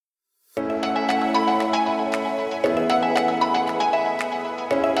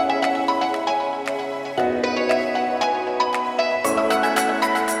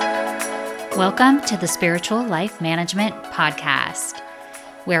Welcome to the Spiritual Life Management Podcast,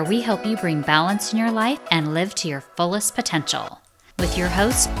 where we help you bring balance in your life and live to your fullest potential. With your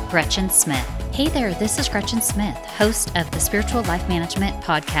host, Gretchen Smith. Hey there, this is Gretchen Smith, host of the Spiritual Life Management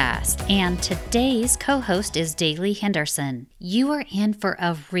Podcast, and today's co-host is Daly Henderson. You are in for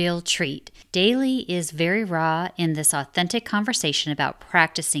a real treat. Daly is very raw in this authentic conversation about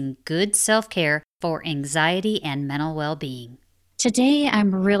practicing good self-care for anxiety and mental well-being. Today,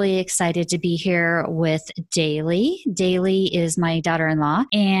 I'm really excited to be here with Daly. Daly is my daughter-in-law,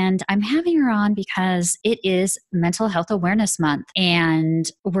 and I'm having her on because it is Mental Health Awareness Month,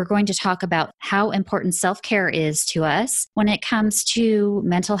 and we're going to talk about how important self-care is to us when it comes to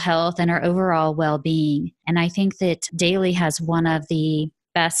mental health and our overall well-being. And I think that Daly has one of the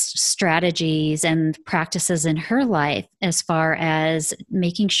best strategies and practices in her life as far as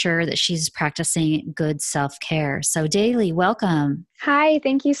making sure that she's practicing good self-care. So Daly, welcome. Hi,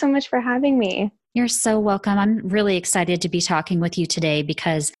 thank you so much for having me. You're so welcome. I'm really excited to be talking with you today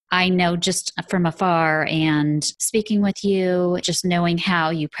because I know just from afar and speaking with you, just knowing how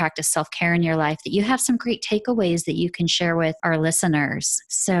you practice self-care in your life, that you have some great takeaways that you can share with our listeners.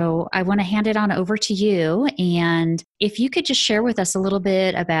 So I want to hand it on over to you. And if you could just share with us a little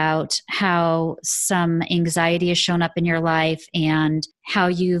bit about how some anxiety has shown up in your life and how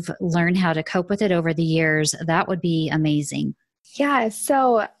you've learned how to cope with it over the years, that would be amazing. Yeah,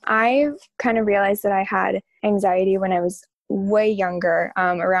 so I kind of realized that I had anxiety when I was way younger,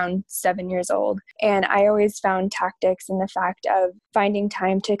 around 7 years old. And I always found tactics in the fact of finding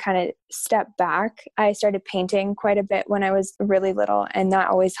time to kind of step back. I started painting quite a bit when I was really little, and that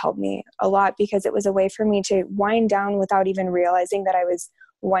always helped me a lot because it was a way for me to wind down without even realizing that I was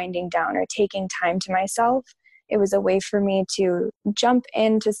winding down or taking time to myself. It was a way for me to jump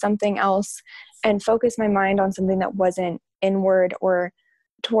into something else and focus my mind on something that wasn't inward or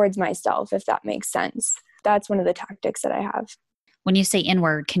towards myself, if that makes sense. That's one of the tactics that I have. When you say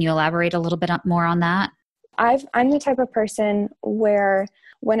inward, can you elaborate a little bit more on that? I'm the type of person where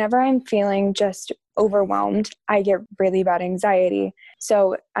whenever I'm feeling just overwhelmed, I get really bad anxiety.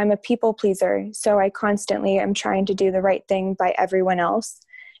 So I'm a people pleaser. So I constantly am trying to do the right thing by everyone else.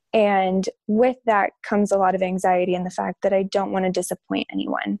 And with that comes a lot of anxiety and the fact that I don't want to disappoint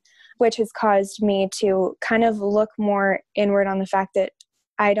anyone, which has caused me to kind of look more inward on the fact that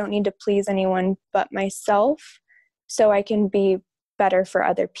I don't need to please anyone but myself so I can be better for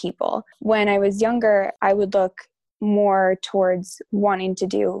other people. When I was younger, I would look more towards wanting to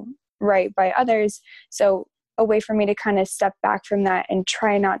do right by others. So a way for me to kind of step back from that and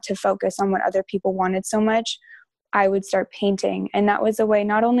try not to focus on what other people wanted so much, I would start painting. And that was a way,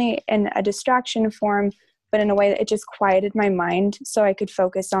 not only in a distraction form, but in a way that it just quieted my mind so I could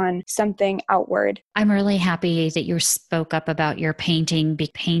focus on something outward. I'm really happy that you spoke up about your painting.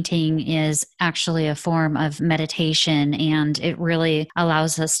 Painting is actually a form of meditation, and it really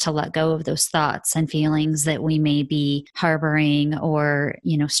allows us to let go of those thoughts and feelings that we may be harboring or,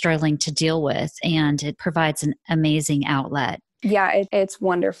 struggling to deal with. And it provides an amazing outlet. Yeah, it's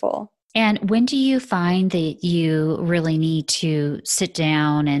wonderful. And when do you find that you really need to sit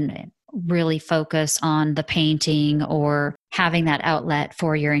down and really focus on the painting or having that outlet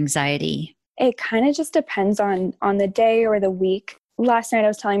for your anxiety? It kind of just depends on the day or the week. Last night I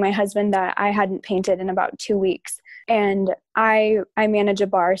was telling my husband that I hadn't painted in about 2 weeks. And I manage a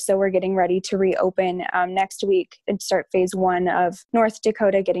bar, so we're getting ready to reopen next week and start phase 1 of North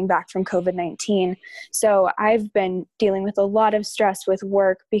Dakota getting back from COVID-19. So I've been dealing with a lot of stress with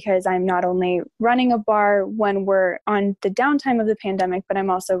work because I'm not only running a bar when we're on the downtime of the pandemic, but I'm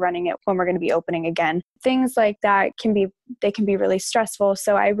also running it when we're going to be opening again. Things like that can be really stressful.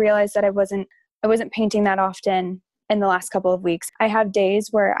 So I realized that I wasn't painting that often in the last couple of weeks. I have days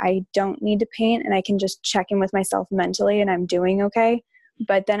where I don't need to paint and I can just check in with myself mentally and I'm doing okay.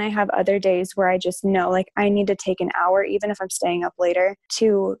 But then I have other days where I just know I need to take an hour, even if I'm staying up later,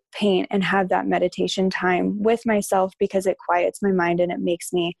 to paint and have that meditation time with myself because it quiets my mind and it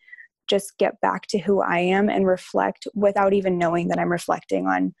makes me just get back to who I am and reflect without even knowing that I'm reflecting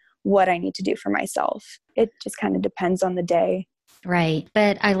on what I need to do for myself. It just kind of depends on the day. Right.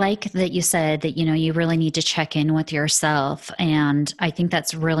 But I like that you said that, you really need to check in with yourself. And I think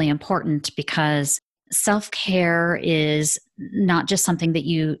that's really important because self-care is not just something that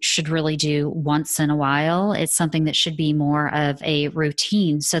you should really do once in a while. It's something that should be more of a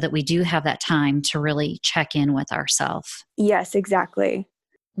routine so that we do have that time to really check in with ourselves. Yes, exactly.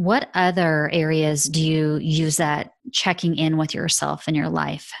 What other areas do you use that checking in with yourself in your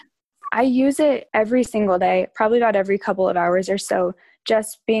life? I use it every single day, probably about every couple of hours or so,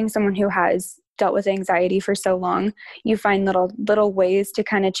 just being someone who has dealt with anxiety for so long, you find little ways to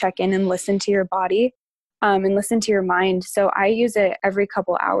kind of check in and listen to your body, and listen to your mind. So I use it every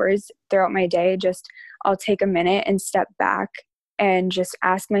couple hours throughout my day. Just I'll take a minute and step back and just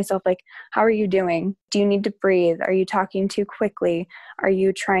ask myself, like, how are you doing? Do you need to breathe? Are you talking too quickly? Are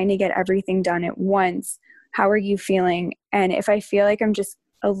you trying to get everything done at once? How are you feeling? And if I feel like I'm just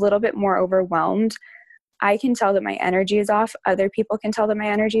a little bit more overwhelmed, I can tell that my energy is off. Other people can tell that my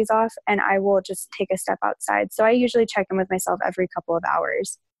energy is off, and I will just take a step outside. So I usually check in with myself every couple of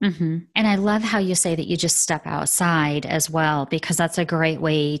hours. Mm-hmm. And I love how you say that you just step outside as well, because that's a great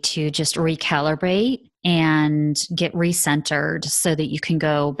way to just recalibrate and get recentered so that you can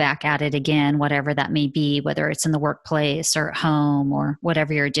go back at it again, whatever that may be, whether it's in the workplace or at home or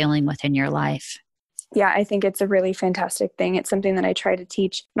whatever you're dealing with in your life. Yeah, I think it's a really fantastic thing. It's something that I try to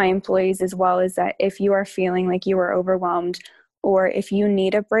teach my employees as well, is that if you are feeling like you are overwhelmed, or if you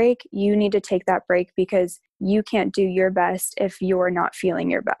need a break, you need to take that break, because you can't do your best if you're not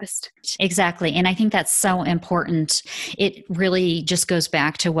feeling your best. Exactly. And I think that's so important. It really just goes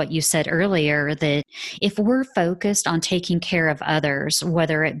back to what you said earlier, that if we're focused on taking care of others,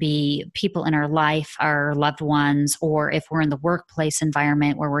 whether it be people in our life, our loved ones, or if we're in the workplace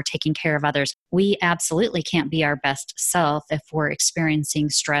environment where we're taking care of others, we absolutely can't be our best self if we're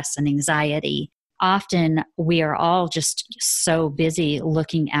experiencing stress and anxiety. Often we are all just so busy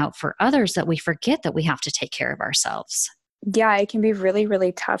looking out for others that we forget that we have to take care of ourselves. Yeah, it can be really,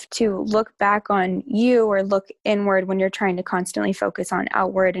 really tough to look back on you or look inward when you're trying to constantly focus on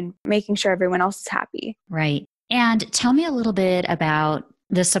outward and making sure everyone else is happy. Right. And tell me a little bit about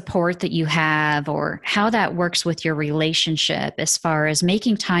the support that you have, or how that works with your relationship as far as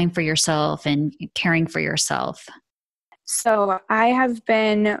making time for yourself and caring for yourself. So I have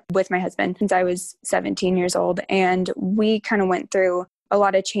been with my husband since I was 17 years old, and we kind of went through a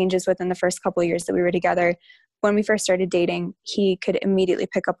lot of changes within the first couple of years that we were together. When we first started dating, he could immediately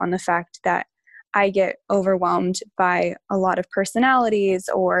pick up on the fact that I get overwhelmed by a lot of personalities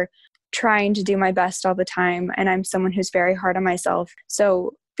or trying to do my best all the time, and I'm someone who's very hard on myself.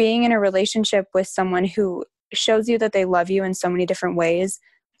 So being in a relationship with someone who shows you that they love you in so many different ways,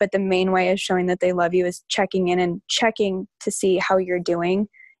 but the main way of showing that they love you is checking in and checking to see how you're doing,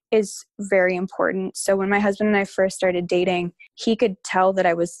 is very important. So when my husband and I first started dating, he could tell that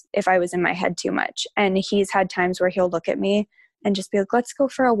if I was in my head too much. And he's had times where he'll look at me and just be like, let's go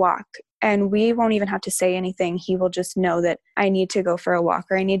for a walk. And we won't even have to say anything. He will just know that I need to go for a walk,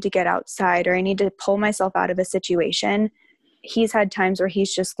 or I need to get outside, or I need to pull myself out of a situation. He's had times where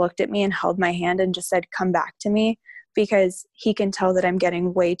he's just looked at me and held my hand and just said, come back to me, because he can tell that I'm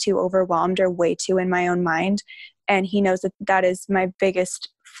getting way too overwhelmed or way too in my own mind. And he knows that that is my biggest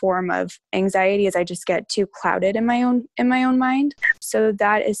form of anxiety, is I just get too clouded in my own mind. So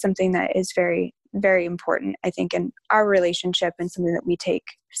that is something that is very, very important, I think, in our relationship, and something that we take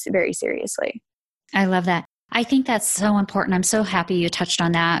very seriously. I love that. I think that's so important. I'm so happy you touched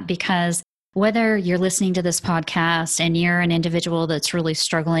on that, because whether you're listening to this podcast and you're an individual that's really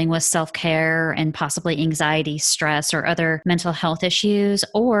struggling with self-care and possibly anxiety, stress, or other mental health issues,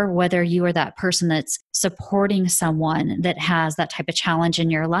 or whether you are that person that's supporting someone that has that type of challenge in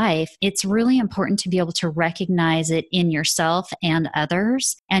your life, it's really important to be able to recognize it in yourself and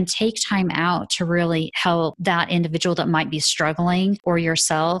others, and take time out to really help that individual that might be struggling, or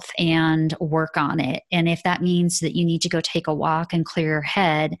yourself, and work on it. And if that means that you need to go take a walk and clear your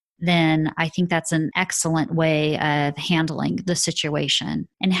head, then I think that's an excellent way of handling the situation.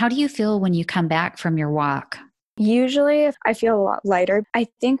 And how do you feel when you come back from your walk? Usually I feel a lot lighter. I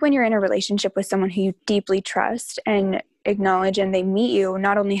think when you're in a relationship with someone who you deeply trust and acknowledge, and they meet you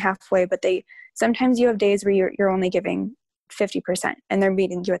not only halfway, but sometimes you have days where you're only giving 50% and they're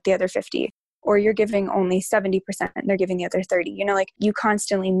meeting you at the other 50, or you're giving only 70% and they're giving the other 30. Like, you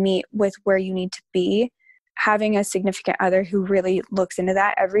constantly meet with where you need to be. Having a significant other who really looks into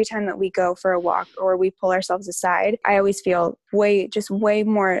that, every time that we go for a walk or we pull ourselves aside, I always feel way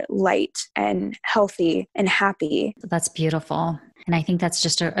more light and healthy and happy. That's beautiful. And I think that's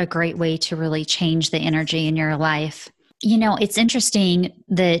just a great way to really change the energy in your life. It's interesting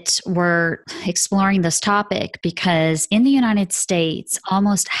that we're exploring this topic, because in the United States,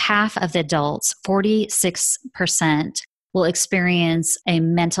 almost half of the adults, 46%, will experience a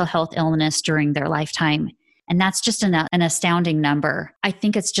mental health illness during their lifetime. And that's just an astounding number. I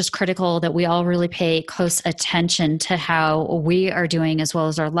think it's just critical that we all really pay close attention to how we are doing, as well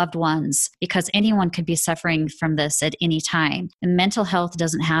as our loved ones, because anyone could be suffering from this at any time. And mental health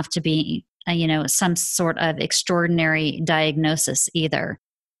doesn't have to be, some sort of extraordinary diagnosis either.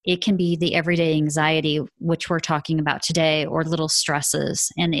 It can be the everyday anxiety, which we're talking about today, or little stresses.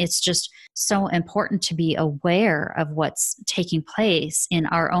 And it's just so important to be aware of what's taking place in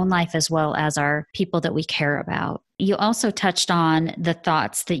our own life as well as our people that we care about. You also touched on the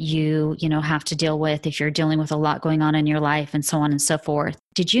thoughts that you have to deal with if you're dealing with a lot going on in your life and so on and so forth.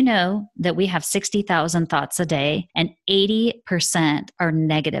 Did you know that we have 60,000 thoughts a day and 80% are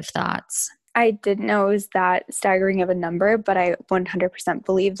negative thoughts? I didn't know it was that staggering of a number, but I 100%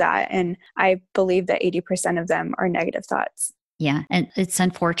 believe that. And I believe that 80% of them are negative thoughts. Yeah. And it's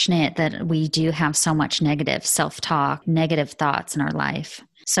unfortunate that we do have so much negative self-talk, negative thoughts in our life.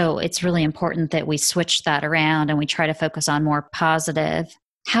 So it's really important that we switch that around and we try to focus on more positive.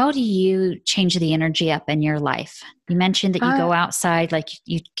 How do you change the energy up in your life? You mentioned that you go outside, like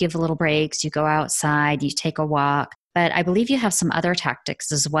you give little breaks, you go outside, you take a walk, but I believe you have some other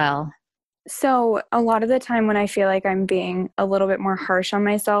tactics as well. So a lot of the time when I feel like I'm being a little bit more harsh on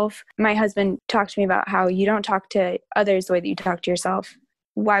myself, my husband talked to me about how you don't talk to others the way that you talk to yourself.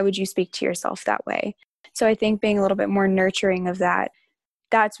 Why would you speak to yourself that way? So I think being a little bit more nurturing of that,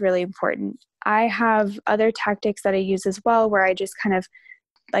 that's really important. I have other tactics that I use as well, where I just kind of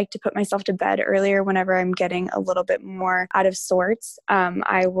like to put myself to bed earlier whenever I'm getting a little bit more out of sorts.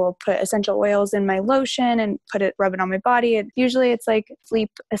 I will put essential oils in my lotion and rub it on my body. And usually it's like sleep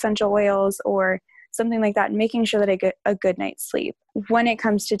essential oils or something like that, and making sure that I get a good night's sleep. When it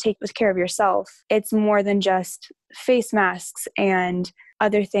comes to take care of yourself, it's more than just face masks and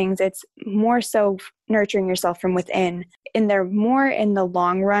other things. It's more so nurturing yourself from within. And they're more in the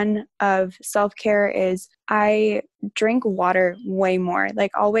long run of self-care is I drink water way more.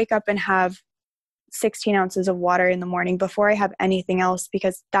 Like I'll wake up and have 16 ounces of water in the morning before I have anything else,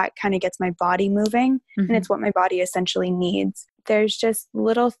 because that kind of gets my body moving. Mm-hmm. And it's what my body essentially needs. There's just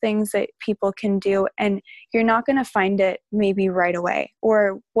little things that people can do, and you're not going to find it maybe right away,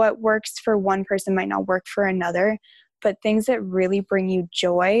 or what works for one person might not work for another. But things that really bring you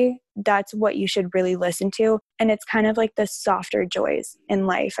joy, that's what you should really listen to. And it's kind of like the softer joys in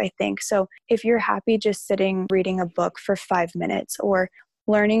life, I think. So if you're happy just sitting, reading a book for 5 minutes or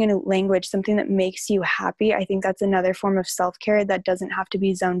learning a new language, something that makes you happy, I think that's another form of self-care that doesn't have to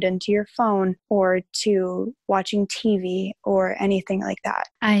be zoned into your phone or to watching TV or anything like that.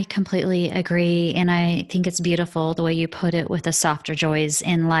 I completely agree. And I think it's beautiful the way you put it with the softer joys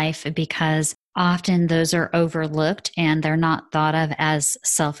in life, because often those are overlooked and they're not thought of as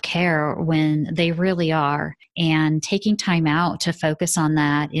self-care when they really are. And taking time out to focus on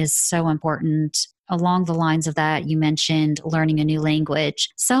that is so important. Along the lines of that, you mentioned learning a new language.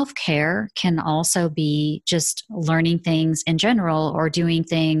 Self-care can also be just learning things in general or doing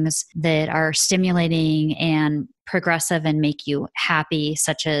things that are stimulating and progressive and make you happy,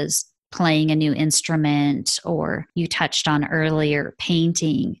 such as playing a new instrument, or you touched on earlier,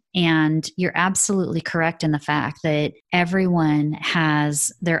 painting. And you're absolutely correct in the fact that everyone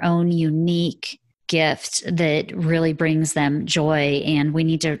has their own unique gift that really brings them joy. And we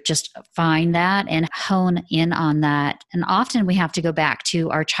need to just find that and hone in on that. And often we have to go back to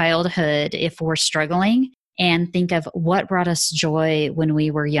our childhood if we're struggling and think of what brought us joy when we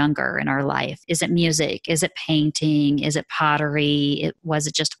were younger in our life. Is it music? Is it painting? Is it pottery? Was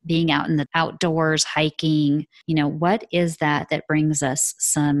it just being out in the outdoors, hiking? What is that brings us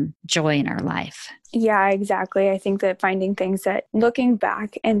some joy in our life? Yeah, exactly. I think that finding things that, looking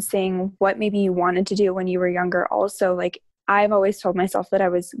back and seeing what maybe you wanted to do when you were younger, also, like I've always told myself that I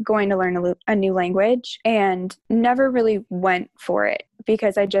was going to learn a new language and never really went for it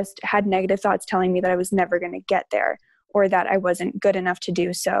because I just had negative thoughts telling me that I was never going to get there or that I wasn't good enough to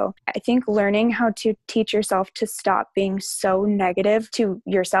do so. I think learning how to teach yourself to stop being so negative to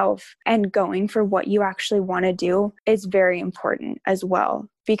yourself and going for what you actually want to do is very important as well.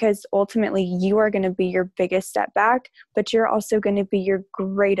 Because ultimately you are going to be your biggest step back, but you're also going to be your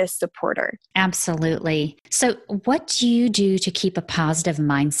greatest supporter. Absolutely. So what do you do to keep a positive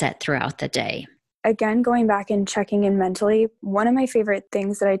mindset throughout the day? Again, going back and checking in mentally, one of my favorite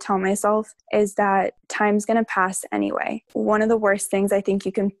things that I tell myself is that time's going to pass anyway. One of the worst things I think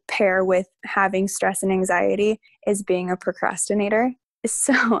you can pair with having stress and anxiety is being a procrastinator.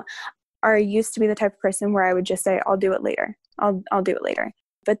 So I used to be the type of person where I would just say, I'll do it later. I'll do it later.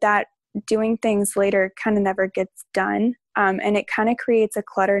 But that doing things later kind of never gets done. And it kind of creates a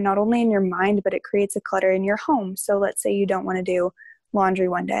clutter, not only in your mind, but it creates a clutter in your home. So let's say you don't want to do laundry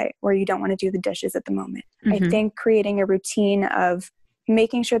one day, or you don't want to do the dishes at the moment. Mm-hmm. I think creating a routine of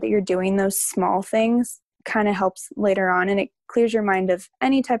making sure that you're doing those small things kind of helps later on, and it clears your mind of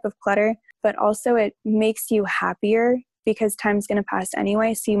any type of clutter, but also it makes you happier because time's going to pass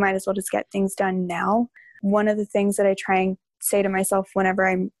anyway. So you might as well just get things done now. One of the things that I try and say to myself whenever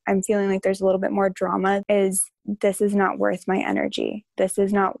I'm feeling like there's a little bit more drama is, this is not worth my energy. This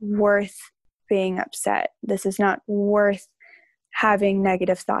is not worth being upset. This is not worth having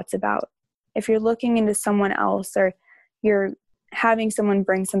negative thoughts about. If you're looking into someone else, or you're having someone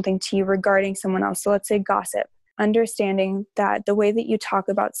bring something to you regarding someone else, so let's say gossip, understanding that the way that you talk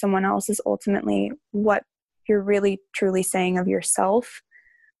about someone else is ultimately what you're really truly saying of yourself.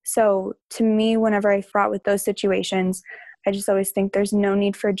 So to me, whenever I fraught with those situations, I just always think there's no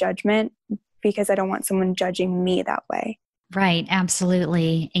need for judgment, because I don't want someone judging me that way. Right,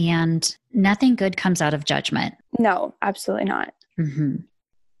 absolutely. And nothing good comes out of judgment. No, absolutely not. Mm-hmm.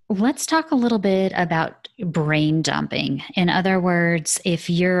 Let's talk a little bit about brain dumping. In other words, if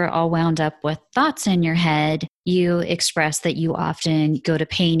you're all wound up with thoughts in your head, you express that you often go to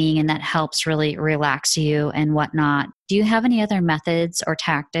painting and that helps really relax you and whatnot. Do you have any other methods or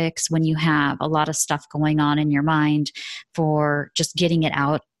tactics when you have a lot of stuff going on in your mind for just getting it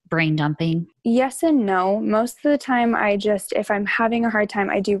out? Brain dumping? Yes and no. Most of the time, if I'm having a hard time,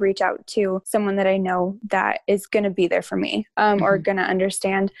 I do reach out to someone that I know that is going to be there for me, or going to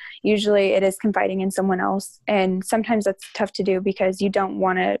understand. Usually it is confiding in someone else. And sometimes that's tough to do, because you don't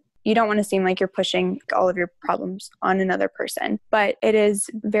want to seem like you're pushing all of your problems on another person, but it is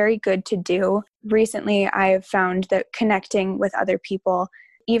very good to do. Recently, I have found that connecting with other people,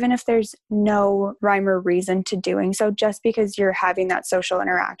 even if there's no rhyme or reason to doing so, just because you're having that social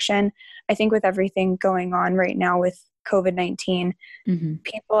interaction. I think with everything going on right now with COVID-19,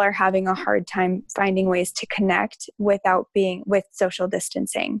 people are having a hard time finding ways to connect without being with social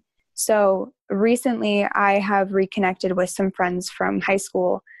distancing. So recently I have reconnected with some friends from high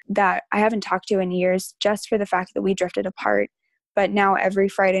school that I haven't talked to in years, just for the fact that we drifted apart. But now every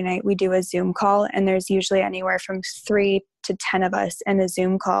Friday night we do a Zoom call, and there's usually anywhere from 3 to 10 of us in a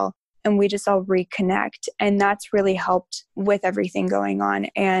Zoom call, and we just all reconnect. And that's really helped with everything going on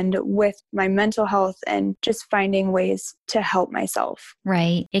and with my mental health and just finding ways to help myself.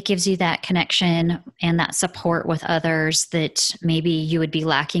 Right. It gives you that connection and that support with others that maybe you would be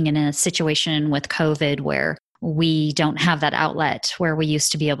lacking in a situation with COVID, where we don't have that outlet where we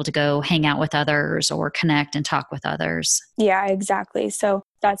used to be able to go hang out with others or connect and talk with others. Yeah, exactly. So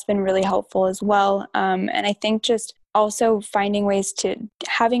that's been really helpful as well. And I think just also finding ways to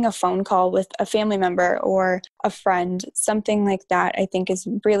having a phone call with a family member or a friend, something like that, I think is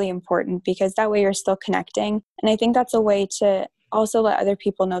really important, because that way you're still connecting. And I think that's a way to also let other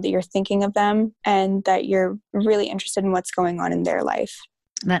people know that you're thinking of them and that you're really interested in what's going on in their life.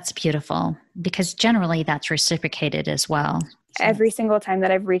 That's beautiful, because generally that's reciprocated as well. So every single time that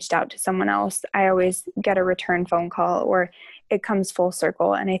I've reached out to someone else, I always get a return phone call, or it comes full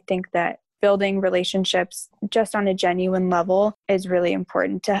circle. And I think that building relationships just on a genuine level is really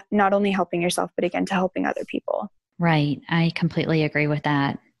important to not only helping yourself, but again, to helping other people. Right. I completely agree with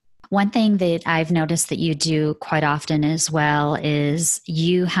that. One thing that I've noticed that you do quite often as well is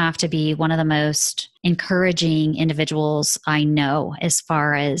you have to be one of the most encouraging individuals I know, as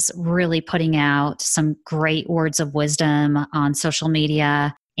far as really putting out some great words of wisdom on social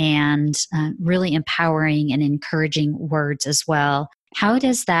media and really empowering and encouraging words as well. How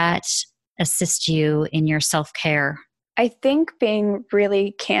does that assist you in your self-care? I think being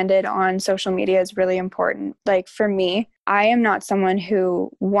really candid on social media is really important. Like for me, I am not someone who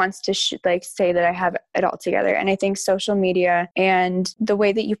wants to say that I have it all together. And I think social media and the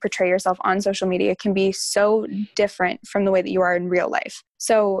way that you portray yourself on social media can be so different from the way that you are in real life.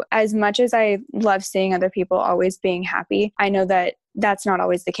 So as much as I love seeing other people always being happy, I know that that's not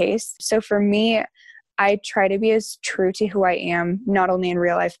always the case. So for me, I try to be as true to who I am, not only in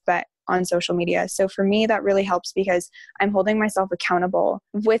real life, but on social media. So for me, that really helps, because I'm holding myself accountable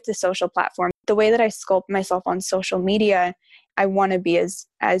with the social platform. The way that I sculpt myself on social media, I want to be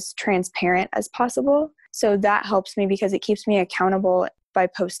as transparent as possible. So that helps me, because it keeps me accountable by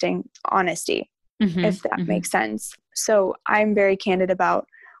posting honesty, if that makes sense. So I'm very candid about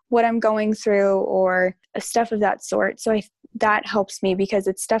what I'm going through or stuff of that sort. So that helps me, because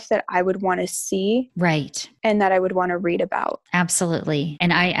it's stuff that I would want to see. Right. And that I would want to read about. Absolutely.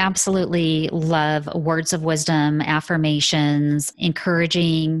 And I absolutely love words of wisdom, affirmations,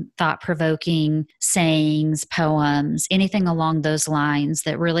 encouraging, thought-provoking sayings, poems, anything along those lines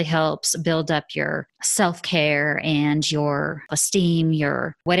that really helps build up your self-care and your esteem,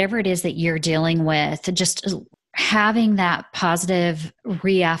 your whatever it is that you're dealing with. Just having that positive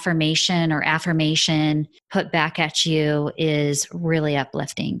reaffirmation or affirmation put back at you is really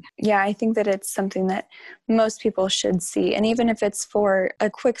uplifting. Yeah, I think that it's something that most people should see. And even if it's for a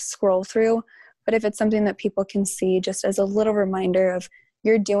quick scroll through, but if it's something that people can see just as a little reminder of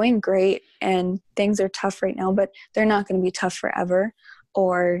you're doing great and things are tough right now, but they're not going to be tough forever.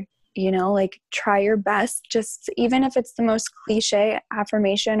 Or, like try your best, just even if it's the most cliche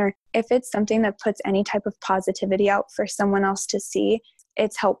affirmation, or if it's something that puts any type of positivity out for someone else to see,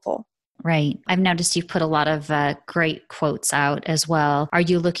 it's helpful. Right. I've noticed you've put a lot of great quotes out as well. Are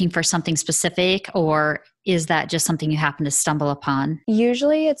you looking for something specific, or is that just something you happen to stumble upon?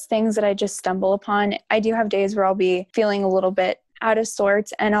 Usually it's things that I just stumble upon. I do have days where I'll be feeling a little bit out of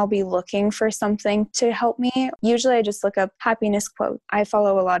sorts and I'll be looking for something to help me. Usually I just look up happiness quote. I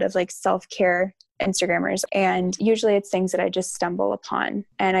follow a lot of like self-care Instagrammers, and usually it's things that I just stumble upon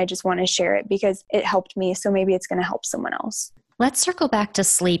and I just want to share it because it helped me. So maybe it's going to help someone else. Let's circle back to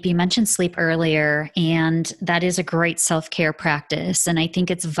sleep. You mentioned sleep earlier, and that is a great self-care practice, and I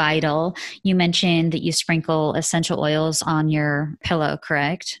think it's vital. You mentioned that you sprinkle essential oils on your pillow,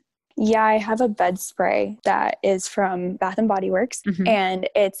 correct? Yeah, I have a bed spray that is from Bath and Body Works, and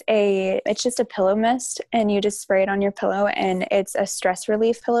it's just a pillow mist, and you just spray it on your pillow, and it's a stress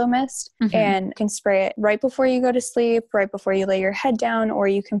relief pillow mist, and you can spray it right before you go to sleep, right before you lay your head down, or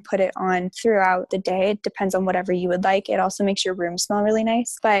you can put it on throughout the day. It depends on whatever you would like. It also makes your room smell really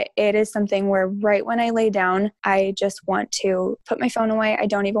nice, but it is something where right when I lay down, I just want to put my phone away. I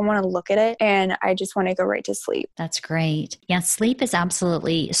don't even want to look at it, and I just want to go right to sleep. That's great. Yeah, sleep is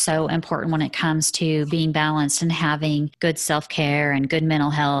absolutely so important when it comes to being balanced and having good self-care and good mental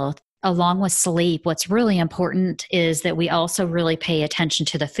health. Along with sleep, what's really important is that we also really pay attention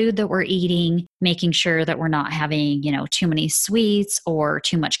to the food that we're eating, making sure that we're not having, too many sweets or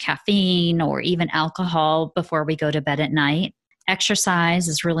too much caffeine or even alcohol before we go to bed at night. Exercise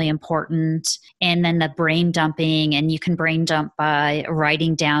is really important. And then the brain dumping, and you can brain dump by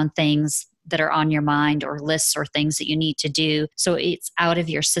writing down things that are on your mind or lists or things that you need to do. So it's out of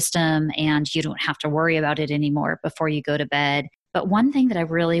your system and you don't have to worry about it anymore before you go to bed. But one thing that I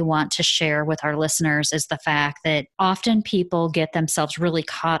really want to share with our listeners is the fact that often people get themselves really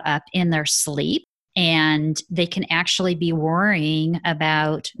caught up in their sleep, and they can actually be worrying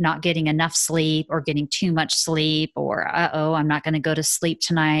about not getting enough sleep or getting too much sleep, or, I'm not going to go to sleep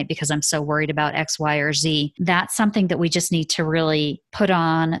tonight because I'm so worried about X, Y, or Z. That's something that we just need to really put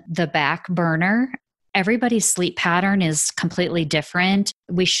on the back burner. Everybody's sleep pattern is completely different.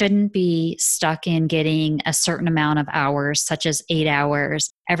 We shouldn't be stuck in getting a certain amount of hours, such as 8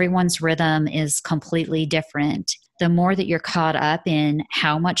 hours. Everyone's rhythm is completely different. The more that you're caught up in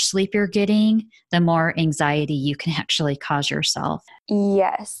how much sleep you're getting, the more anxiety you can actually cause yourself.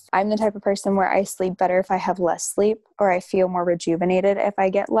 Yes. I'm the type of person where I sleep better if I have less sleep, or I feel more rejuvenated if I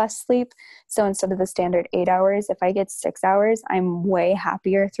get less sleep. So instead of the standard 8 hours, if I get 6 hours, I'm way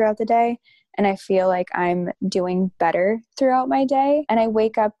happier throughout the day. And I feel like I'm doing better throughout my day. And I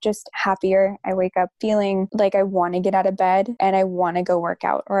wake up just happier. I wake up feeling like I want to get out of bed and I want to go work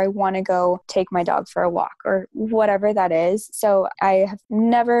out, or I want to go take my dog for a walk, or whatever that is. So I have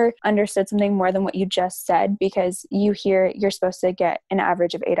never understood something more than what you just said, because you hear you're supposed to get an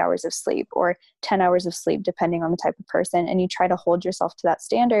average of 8 hours of sleep or 10 hours of sleep, depending on the type of person. And you try to hold yourself to that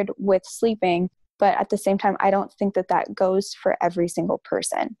standard with sleeping. But at the same time, I don't think that that goes for every single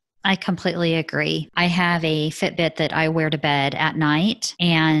person. I completely agree. I have a Fitbit that I wear to bed at night,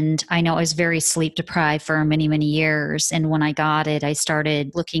 and I know I was very sleep deprived for many, many years. And when I got it, I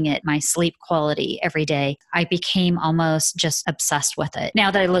started looking at my sleep quality every day. I became almost just obsessed with it. Now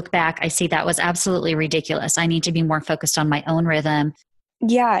that I look back, I see that was absolutely ridiculous. I need to be more focused on my own rhythm.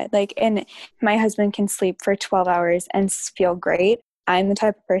 Yeah, and my husband can sleep for 12 hours and feel great. I'm the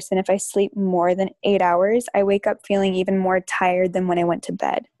type of person, if I sleep more than 8 hours, I wake up feeling even more tired than when I went to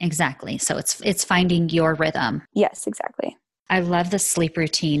bed. Exactly. So it's finding your rhythm. Yes, exactly. I love the sleep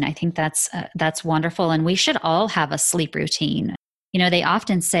routine. I think that's wonderful. And we should all have a sleep routine. They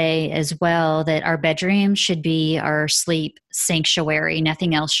often say as well that our bedroom should be our sleep sanctuary.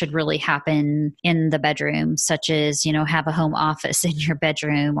 Nothing else should really happen in the bedroom, such as, have a home office in your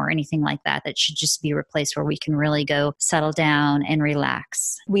bedroom or anything like that. That should just be a place where we can really go settle down and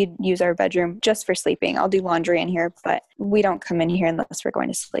relax. We use our bedroom just for sleeping. I'll do laundry in here, but we don't come in here unless we're going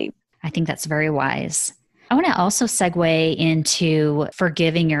to sleep. I think that's very wise. I want to also segue into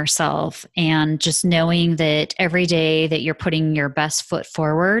forgiving yourself and just knowing that every day that you're putting your best foot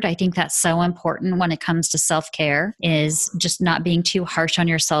forward. I think that's so important when it comes to self-care, is just not being too harsh on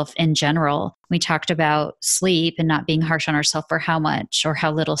yourself in general. We talked about sleep and not being harsh on ourselves for how much or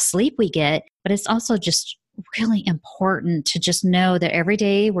how little sleep we get, but it's also just really important to just know that every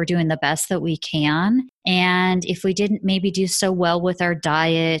day we're doing the best that we can. And if we didn't maybe do so well with our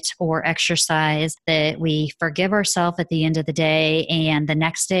diet or exercise, that we forgive ourselves at the end of the day, and the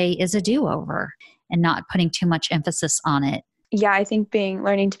next day is a do-over, and not putting too much emphasis on it. Yeah, I think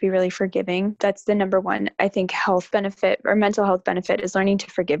learning to be really forgiving, that's the number one, I think, health benefit or mental health benefit is learning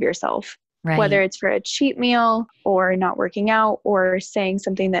to forgive yourself. Whether Right. it's for a cheat meal or not working out or saying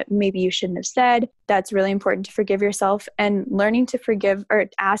something that maybe you shouldn't have said, that's really important to forgive yourself, and learning to forgive or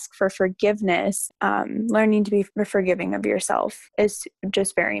ask for forgiveness, learning to be forgiving of yourself is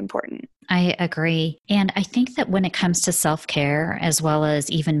just very important. I agree. And I think that when it comes to self-care as well as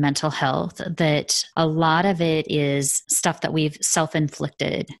even mental health, that a lot of it is stuff that we've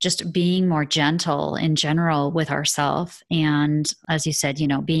self-inflicted, just being more gentle in general with ourselves. And as you said,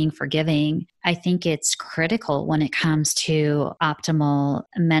 being forgiving. I think it's critical when it comes to optimal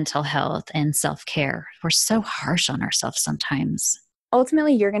mental health and self-care. We're so harsh on ourselves sometimes.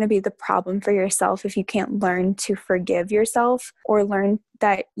 Ultimately, you're going to be the problem for yourself if you can't learn to forgive yourself or learn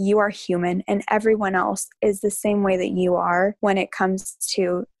that you are human and everyone else is the same way that you are when it comes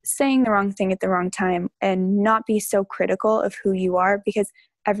to saying the wrong thing at the wrong time, and not be so critical of who you are because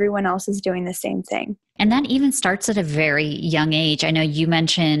everyone else is doing the same thing. And that even starts at a very young age. I know you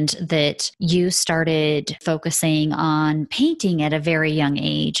mentioned that you started focusing on painting at a very young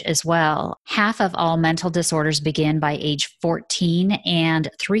age as well. Half of all mental disorders begin by age 14 and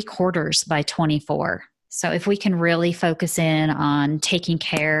 3/4 by 24. So if we can really focus in on taking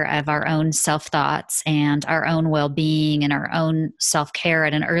care of our own self-thoughts and our own well-being and our own self-care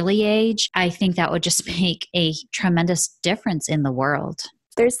at an early age, I think that would just make a tremendous difference in the world.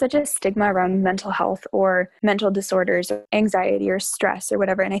 There's such a stigma around mental health or mental disorders or anxiety or stress or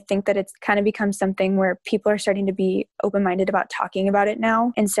whatever. And I think that it's kind of become something where people are starting to be open-minded about talking about it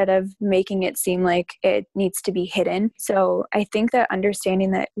now instead of making it seem like it needs to be hidden. So I think that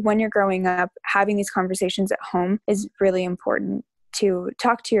understanding that when you're growing up, having these conversations at home is really important. To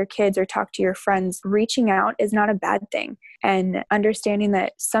talk to your kids or talk to your friends, reaching out is not a bad thing. And understanding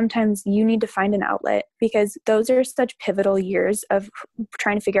that sometimes you need to find an outlet, because those are such pivotal years of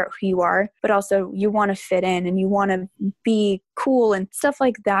trying to figure out who you are, but also you want to fit in and you want to be cool and stuff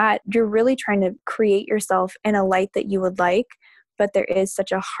like that. You're really trying to create yourself in a light that you would like, but there is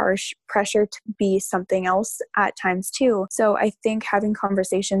such a harsh pressure to be something else at times too. So I think having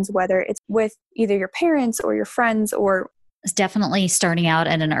conversations, whether it's with either your parents or your friends or definitely starting out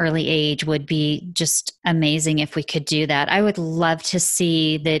at an early age would be just amazing if we could do that. I would love to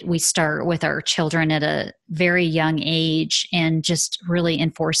see that we start with our children at a very young age and just really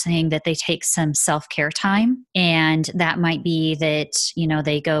enforcing that they take some self-care time. And that might be that,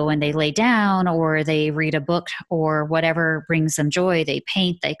 they go and they lay down or they read a book or whatever brings them joy. They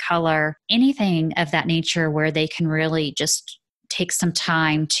paint, they color, anything of that nature where they can really just take some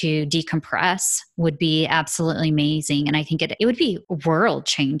time to decompress would be absolutely amazing. And I think it would be world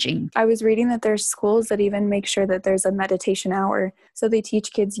changing. I was reading that there's schools that even make sure that there's a meditation hour. So they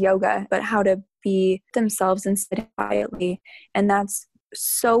teach kids yoga, but how to be themselves and sit quietly. And that's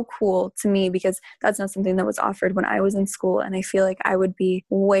so cool to me because that's not something that was offered when I was in school. And I feel like I would be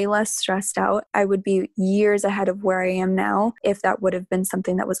way less stressed out. I would be years ahead of where I am now if that would have been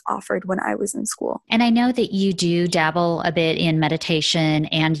something that was offered when I was in school. And I know that you do dabble a bit in meditation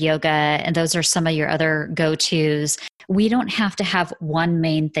and yoga, and those are some of your other go-tos. We don't have to have one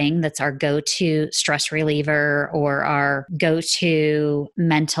main thing that's our go-to stress reliever or our go-to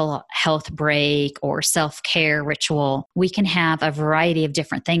mental health break or self-care ritual. We can have a variety of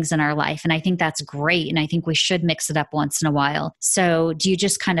different things in our life. And I think that's great. And I think we should mix it up once in a while. So do you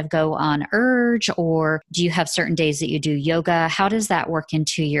just kind of go on urge, or do you have certain days that you do yoga? How does that work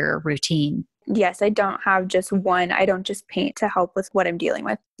into your routine? Yes, I don't have just one. I don't just paint to help with what I'm dealing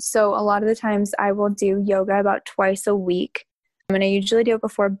with. So a lot of the times I will do yoga about twice a week. And I usually do it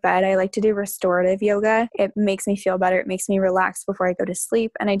before bed. I like to do restorative yoga. It makes me feel better. It makes me relax before I go to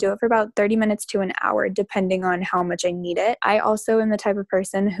sleep. And I do it for about 30 minutes to an hour, depending on how much I need it. I also am the type of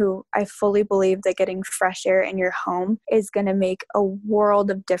person who I fully believe that getting fresh air in your home is going to make a world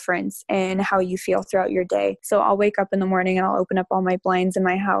of difference in how you feel throughout your day. So I'll wake up in the morning and I'll open up all my blinds in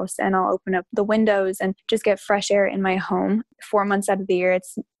my house and I'll open up the windows and just get fresh air in my home. 4 months out of the year,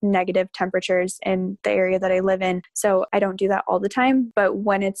 it's negative temperatures in the area that I live in. So I don't do that all the time, but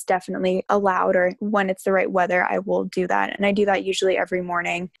when it's definitely allowed or when it's the right weather, I will do that. And I do that usually every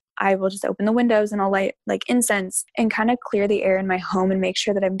morning. I will just open the windows and I'll light like incense and kind of clear the air in my home and make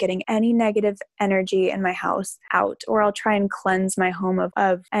sure that I'm getting any negative energy in my house out. Or I'll try and cleanse my home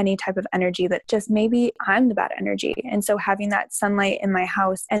of any type of energy that just maybe I'm the bad energy. And so having that sunlight in my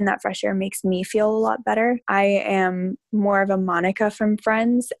house and that fresh air makes me feel a lot better. I am more of a Monica from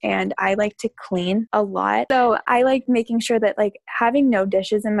Friends and I like to clean a lot. So I like making sure that like having no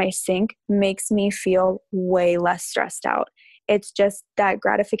dishes in my sink makes me feel way less stressed out. It's just that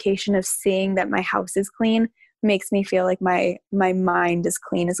gratification of seeing that my house is clean makes me feel like my mind is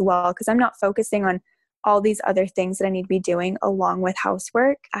clean as well, because I'm not focusing on all these other things that I need to be doing along with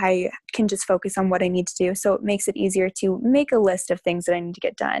housework. I can just focus on what I need to do. So it makes it easier to make a list of things that I need to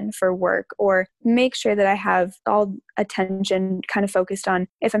get done for work, or make sure that I have all attention kind of focused on,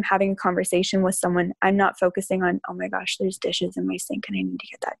 if I'm having a conversation with someone, I'm not focusing on, oh my gosh, there's dishes in my sink and I need to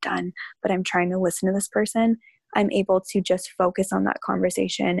get that done, but I'm trying to listen to this person. I'm able to just focus on that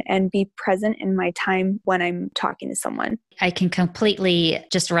conversation and be present in my time when I'm talking to someone. I can completely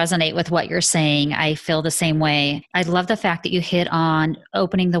just resonate with what you're saying. I feel the same way. I love the fact that you hit on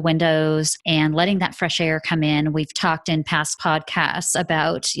opening the windows and letting that fresh air come in. We've talked in past podcasts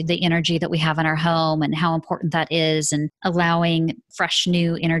about the energy that we have in our home and how important that is, and allowing fresh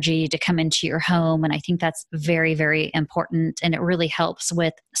new energy to come into your home. And I think that's very, very important. And it really helps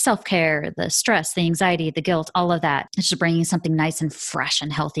with self-care, the stress, the anxiety, the guilt, all of that. It's just bringing something nice and fresh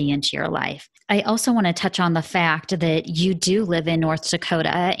and healthy into your life. I also want to touch on the fact that you do live in North Dakota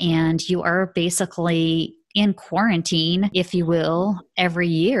and you are basically in quarantine, if you will, every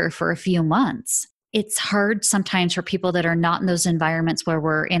year for a few months. It's hard sometimes for people that are not in those environments where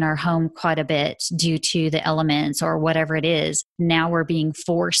we're in our home quite a bit due to the elements or whatever it is. Now we're being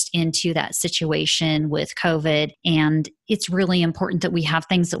forced into that situation with COVID. And it's really important that we have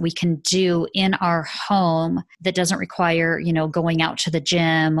things that we can do in our home that doesn't require, going out to the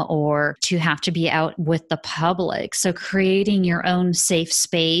gym or to have to be out with the public. So creating your own safe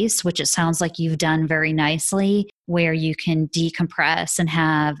space, which it sounds like you've done very nicely, where you can decompress and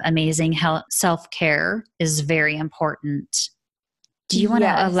have amazing self-care, is very important. Do you want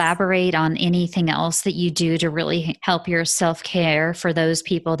to elaborate on anything else that you do to really help your self-care for those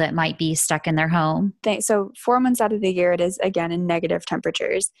people that might be stuck in their home? So 4 months out of the year, it is again in negative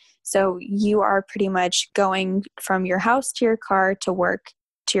temperatures. So you are pretty much going from your house to your car to work,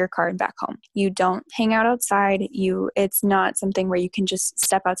 to your car and back home. You don't hang out outside. It's not something where you can just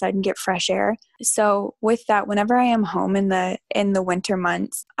step outside and get fresh air. So with that, whenever I am home in the winter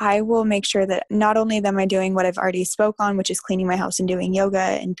months, I will make sure that not only am I doing what I've already spoke on, which is cleaning my house and doing yoga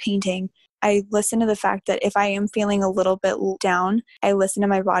and painting, I listen to the fact that if I am feeling a little bit down, I listen to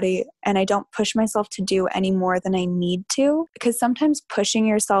my body and I don't push myself to do any more than I need to. Because sometimes pushing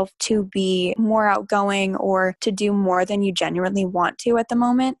yourself to be more outgoing or to do more than you genuinely want to at the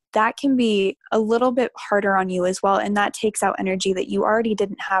moment, that can be a little bit harder on you as well. And that takes out energy that you already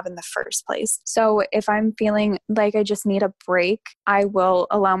didn't have in the first place. So if I'm feeling like I just need a break, I will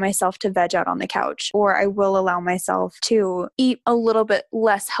allow myself to veg out on the couch, or I will allow myself to eat a little bit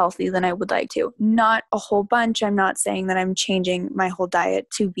less healthy than I would like to. Not a whole bunch. I'm not saying that I'm changing my whole diet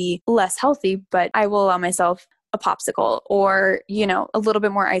to be less healthy, but I will allow myself a popsicle or, a little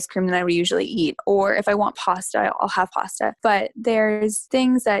bit more ice cream than I would usually eat. Or if I want pasta, I'll have pasta. But there's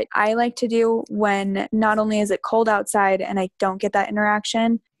things that I like to do when not only is it cold outside and I don't get that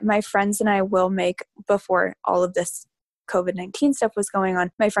interaction, my friends and I will make, before all of this COVID-19 stuff was going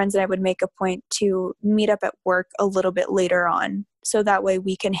on, my friends and I would make a point to meet up at work a little bit later on. So that way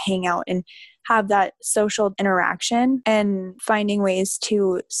we can hang out and have that social interaction, and finding ways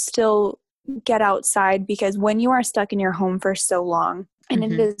to still get outside, because when you are stuck in your home for so long and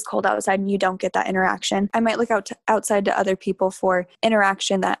it is cold outside and you don't get that interaction, I might look outside to other people for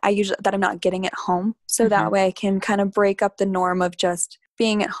interaction that I'm not getting at home. So that way I can kind of break up the norm of just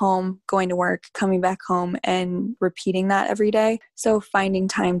being at home, going to work, coming back home, and repeating that every day. So finding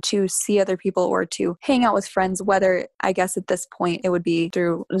time to see other people or to hang out with friends, whether I guess at this point it would be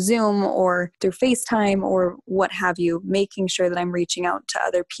through Zoom or through FaceTime or what have you, making sure that I'm reaching out to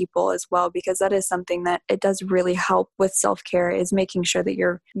other people as well, because that is something that it does really help with self-care, is making sure that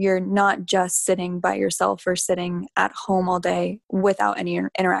you're not just sitting by yourself or sitting at home all day without any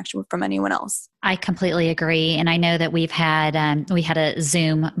interaction from anyone else. I completely agree. And I know that we had a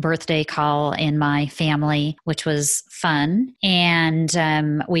Zoom birthday call in my family, which was fun. And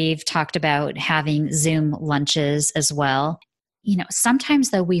we've talked about having Zoom lunches as well. Sometimes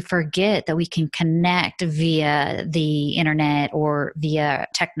though we forget that we can connect via the internet or via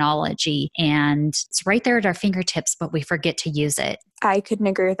technology, and it's right there at our fingertips, but we forget to use it. I couldn't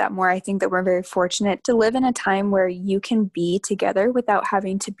agree with that more. I think that we're very fortunate to live in a time where you can be together without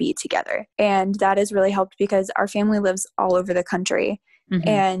having to be together. And that has really helped because our family lives all over the country.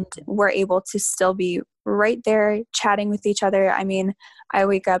 And we're able to still be right there chatting with each other. I mean, I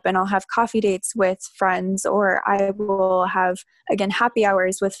wake up and I'll have coffee dates with friends, or I will have, again, happy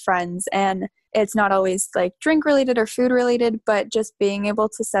hours with friends. And it's not always like drink related or food related, but just being able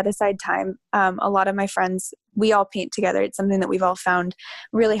to set aside time. A lot of my friends, we all paint together. It's something that we've all found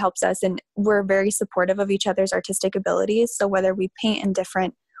really helps us. And we're very supportive of each other's artistic abilities. So whether we paint in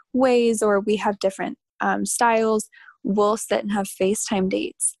different ways or we have different styles, we'll sit and have FaceTime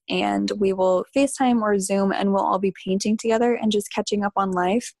dates, and we will FaceTime or Zoom, and we'll all be painting together and just catching up on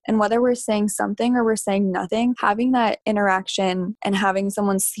life. And whether we're saying something or we're saying nothing, having that interaction and having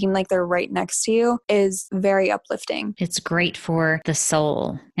someone seem like they're right next to you is very uplifting. It's great for the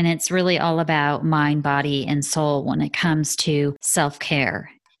soul. And it's really all about mind, body, and soul when it comes to self-care.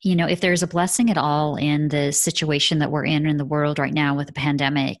 You know, if there's a blessing at all in the situation that we're in the world right now with the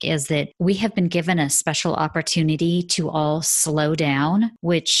pandemic, is that we have been given a special opportunity to all slow down,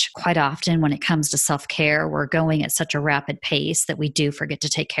 which quite often when it comes to self-care, we're going at such a rapid pace that we do forget to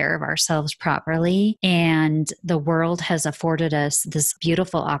take care of ourselves properly. And the world has afforded us this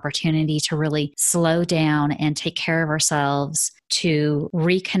beautiful opportunity to really slow down and take care of ourselves, to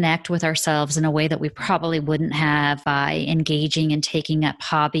reconnect with ourselves in a way that we probably wouldn't have by engaging and taking up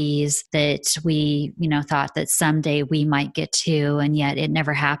hobbies that we, thought that someday we might get to, and yet it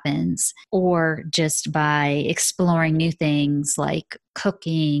never happens. Or just by exploring new things like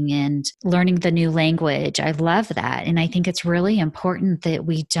cooking and learning the new language. I love that. And I think it's really important that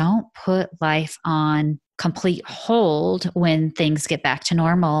we don't put life on complete hold when things get back to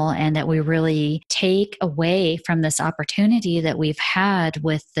normal, and that we really take away from this opportunity that we've had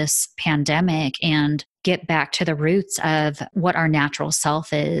with this pandemic and get back to the roots of what our natural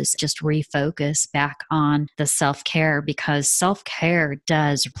self is. Just refocus back on the self-care, because self-care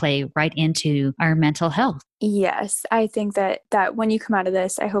does play right into our mental health. Yes, I think that when you come out of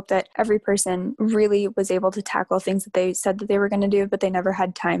this, I hope that every person really was able to tackle things that they said that they were going to do, but they never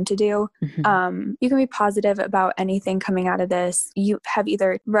had time to do. Mm-hmm. You can be positive about anything coming out of this. You have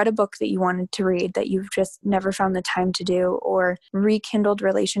either read a book that you wanted to read that you've just never found the time to do, or rekindled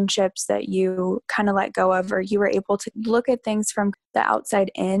relationships that you kind of let go of, or you were able to look at things from the outside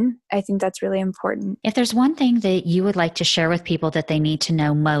in. I think that's really important. If there's one thing that you would like to share with people that they need to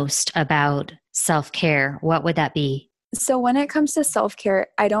know most about self-care, what would that be? So when it comes to self-care,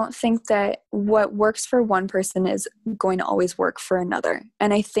 I don't think that what works for one person is going to always work for another.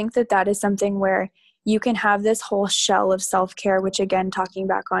 And I think that is something where you can have this whole shell of self-care, which again, talking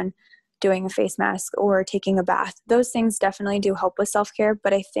back on doing a face mask or taking a bath, those things definitely do help with self-care.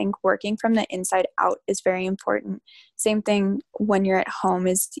 But I think working from the inside out is very important. Same thing when you're at home,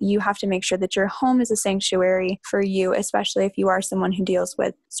 is you have to make sure that your home is a sanctuary for you, especially if you are someone who deals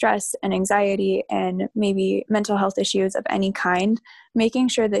with stress and anxiety and maybe mental health issues of any kind. Making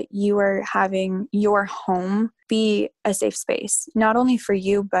sure that you are having your home be a safe space, not only for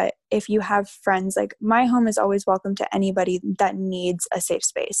you, but if you have friends, like my home is always welcome to anybody that needs a safe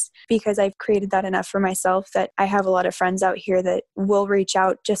space, because I've created that enough for myself that I have a lot of friends out here that will reach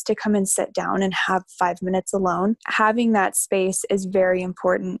out just to come and sit down and have 5 minutes alone. Having that space is very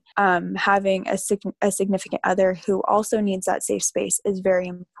important. Having a significant other who also needs that safe space is very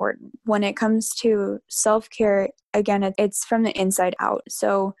important. When it comes to self-care, again, it's from the inside out.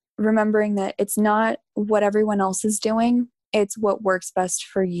 So remembering that it's not what everyone else is doing, it's what works best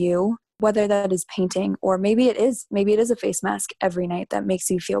for you, whether that is painting, or maybe it is a face mask every night that makes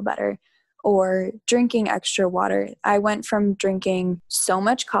you feel better, or drinking extra water. I went from drinking so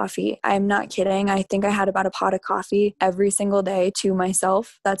much coffee, I'm not kidding, I think I had about a pot of coffee every single day to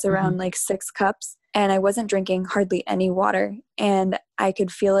myself. That's around like 6 cups. And I wasn't drinking hardly any water. And I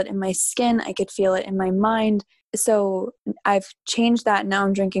could feel it in my skin. I could feel it in my mind. So I've changed that. Now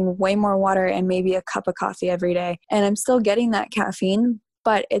I'm drinking way more water and maybe a cup of coffee every day. And I'm still getting that caffeine,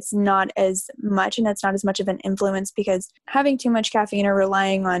 but it's not as much, and it's not as much of an influence, because having too much caffeine or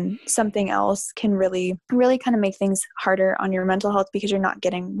relying on something else can really, really kind of make things harder on your mental health, because you're not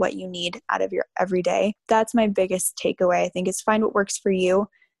getting what you need out of your everyday. That's my biggest takeaway, I think, is find what works for you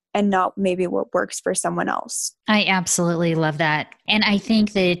and not maybe what works for someone else. I absolutely love that. And I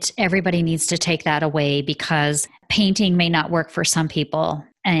think that everybody needs to take that away, because painting may not work for some people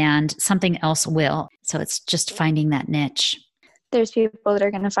and something else will. So it's just finding that niche. There's people that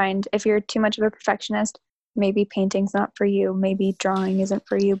are going to find, if you're too much of a perfectionist, maybe painting's not for you, maybe drawing isn't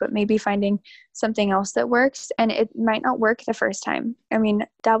for you, but maybe finding something else that works. And it might not work the first time. I mean,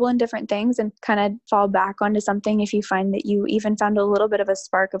 dabble in different things and kind of fall back onto something if you find that you even found a little bit of a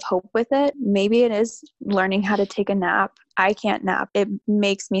spark of hope with it. Maybe it is learning how to take a nap. I can't nap. It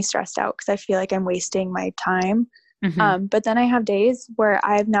makes me stressed out because I feel like I'm wasting my time. But then I have days where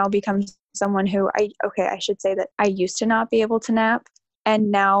I've now become someone who I should say that I used to not be able to nap.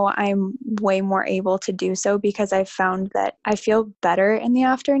 And now I'm way more able to do so because I've found that I feel better in the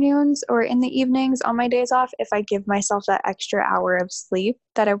afternoons or in the evenings on my days off if I give myself that extra hour of sleep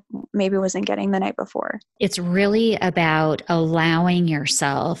that I maybe wasn't getting the night before. It's really about allowing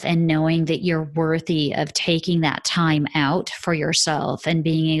yourself and knowing that you're worthy of taking that time out for yourself and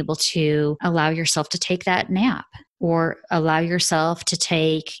being able to allow yourself to take that nap, or allow yourself to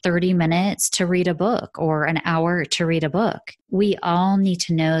take 30 minutes to read a book or an hour to read a book. We all need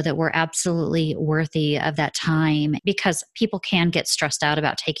to know that we're absolutely worthy of that time, because people can get stressed out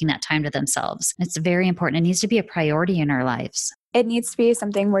about taking that time to themselves. It's very important. It needs to be a priority in our lives. It needs to be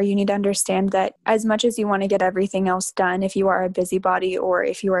something where you need to understand that as much as you want to get everything else done, if you are a busybody or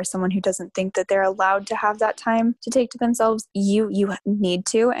if you are someone who doesn't think that they're allowed to have that time to take to themselves, you need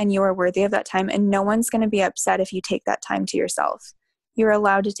to, and you are worthy of that time. And no one's going to be upset if you take that time to yourself. You're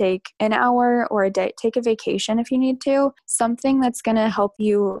allowed to take an hour or a day, take a vacation if you need to. Something that's going to help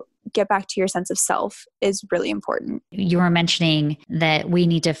you get back to your sense of self is really important. You were mentioning that we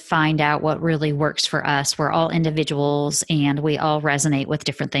need to find out what really works for us. We're all individuals and we all resonate with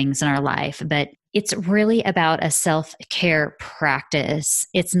different things in our life, but it's really about a self-care practice.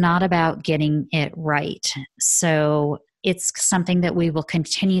 It's not about getting it right. So it's something that we will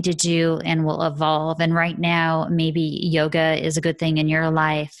continue to do and will evolve. And right now, maybe yoga is a good thing in your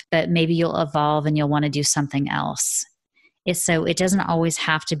life, but maybe you'll evolve and you'll want to do something else. So it doesn't always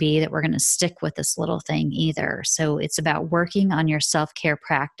have to be that we're going to stick with this little thing either. So it's about working on your self-care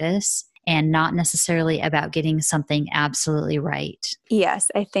practice and not necessarily about getting something absolutely right. Yes,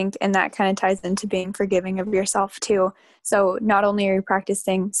 I think, and that kind of ties into being forgiving of yourself too. So not only are you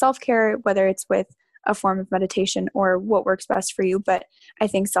practicing self-care, whether it's with a form of meditation or what works best for you, but I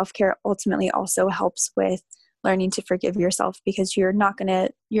think self-care ultimately also helps with learning to forgive yourself, because you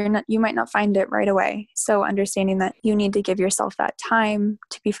might not find it right away. So understanding that you need to give yourself that time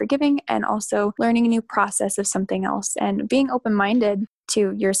to be forgiving, and also learning a new process of something else and being open-minded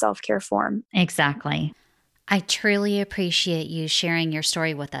to your self-care form. Exactly. I truly appreciate you sharing your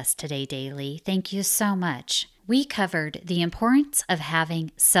story with us today, Daly. Thank you so much. We covered the importance of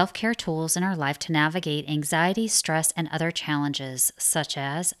having self-care tools in our life to navigate anxiety, stress, and other challenges, such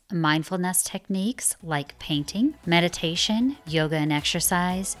as mindfulness techniques like painting, meditation, yoga and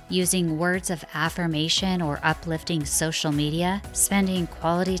exercise, using words of affirmation or uplifting social media, spending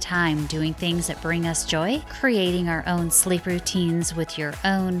quality time doing things that bring us joy, creating our own sleep routines with your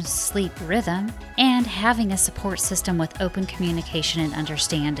own sleep rhythm, and having a support system with open communication and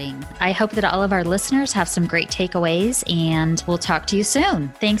understanding. I hope that all of our listeners have some great takeaways, and we'll talk to you soon.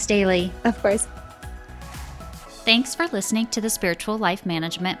 Thanks, Daly. Of course. Thanks for listening to the Spiritual Life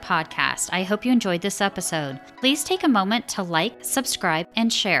Management Podcast. I hope you enjoyed this episode. Please take a moment to like, subscribe,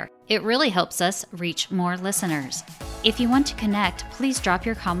 and share. It really helps us reach more listeners. If you want to connect, please drop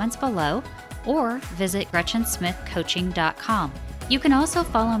your comments below or visit GretchenSmithCoaching.com. You can also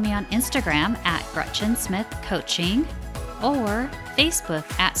follow me on Instagram at GretchenSmithCoaching or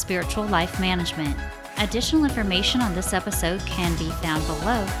Facebook at Spiritual Life Management. Additional information on this episode can be found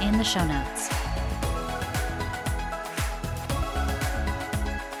below in the show notes.